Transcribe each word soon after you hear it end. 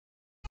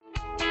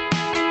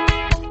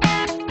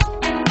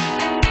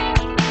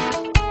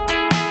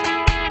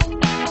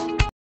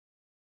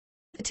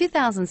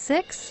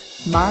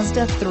2006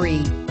 Mazda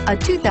 3. A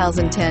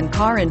 2010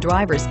 Car and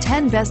Driver's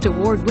 10 Best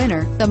Award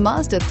winner, the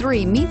Mazda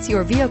 3 meets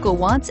your vehicle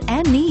wants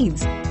and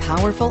needs.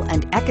 Powerful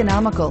and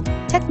economical,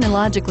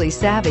 technologically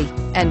savvy,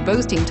 and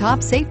boasting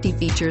top safety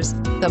features,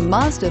 the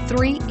Mazda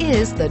 3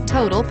 is the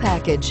total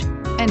package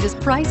and is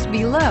priced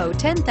below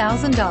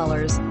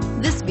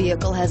 $10,000. This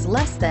vehicle has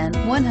less than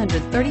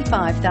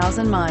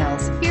 135,000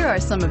 miles. Here are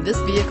some of this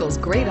vehicle's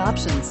great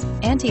options: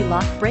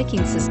 anti-lock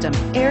braking system,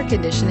 air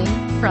conditioning,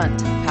 front,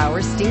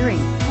 power steering,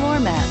 floor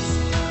mats,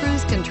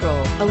 cruise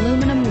control,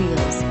 aluminum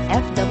wheels,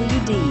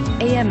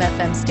 FWD,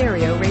 AM/FM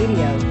stereo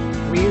radio,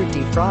 rear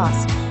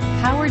defrost,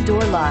 power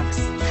door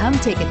locks. Come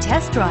take a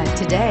test drive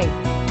today.